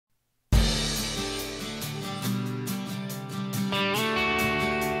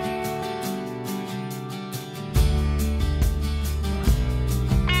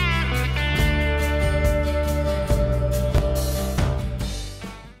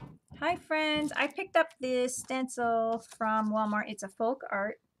Hi friends, I picked up this stencil from Walmart. It's a folk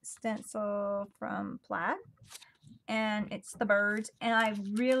art stencil from Plaid and it's the birds, and I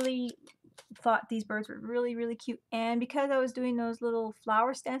really thought these birds were really cute, and because I was doing those little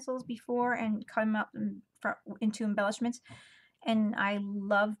flower stencils before and cut them up into embellishments, and I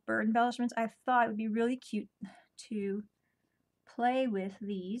love bird embellishments, I thought it would be really cute to play with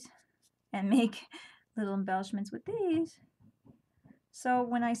these and make little embellishments with these. So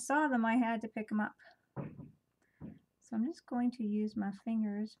when I saw them, I had to pick them up. So I'm just going to use my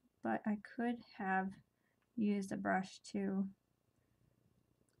fingers, but I could have used a brush too.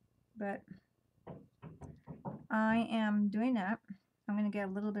 But I am doing that. I'm going to get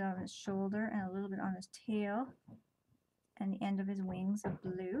a little bit on his shoulder and a little bit on his tail and the end of his wings of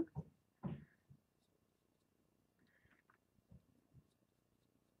blue.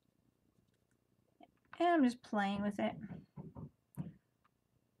 And I'm just playing with it.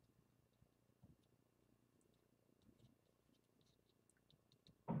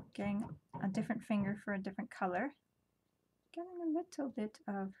 Getting a different finger for a different color. Getting a little bit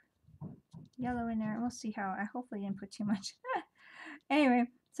of yellow in there. We'll see how. I hopefully didn't put too much. Anyway,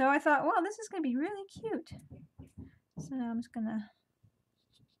 so I thought, well, this is going to be really cute. So now I'm just going to,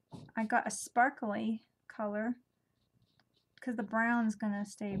 I got a sparkly color because the brown is going to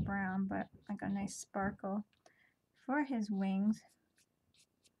stay brown, but I got a nice sparkle for his wings.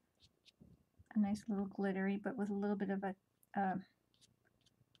 A nice little glittery, but with a little bit of a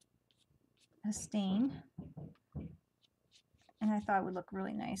stain. And I thought it would look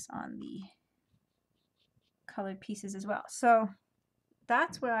really nice on the colored pieces as well. So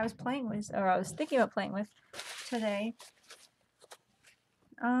that's what I was playing with, or I was thinking about playing with today.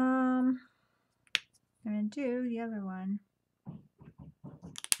 I'm going to do the other one.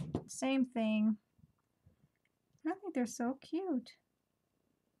 Same thing. I think they're so cute.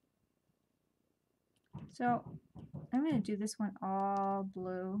 So I'm going to do this one all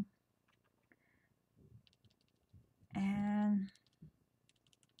blue.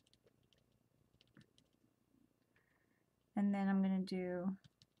 And then I'm going to do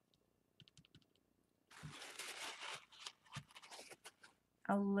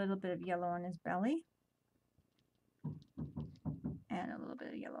a little bit of yellow on his belly and a little bit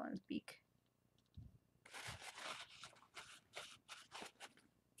of yellow on his beak.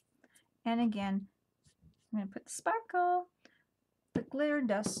 And again, I'm going to put the sparkle, the glitter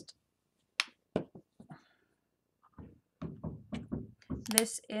dust.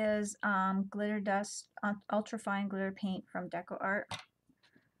 This is glitter dust, ultra fine glitter paint from Deco Art.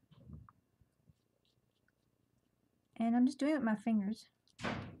 And I'm just doing it with my fingers,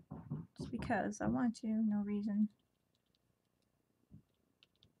 just because I want to, no reason.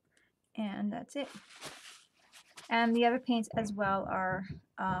 And that's it. And the other paints as well are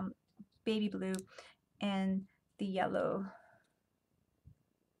baby blue and the yellow.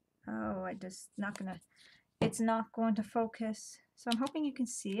 Oh, it's not going to focus. So I'm hoping you can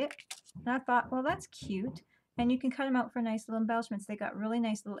see it. And I thought, well, that's cute. And you can cut them out for nice little embellishments. They got really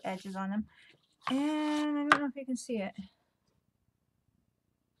nice little edges on them. And I don't know if you can see it.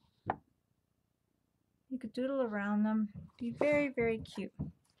 You could doodle around them. Be very cute.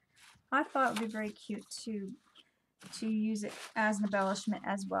 I thought it would be very cute to use it as an embellishment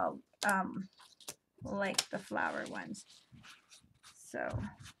as well, like the flower ones. So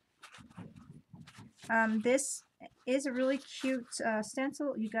this is a really cute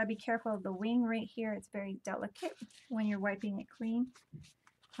stencil. You gotta be careful of the wing right here. It's very delicate when you're wiping it clean.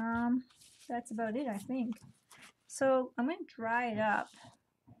 That's about it, I think. So I'm going to dry it up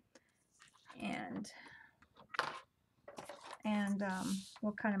and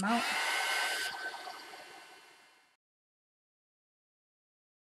we'll cut them out.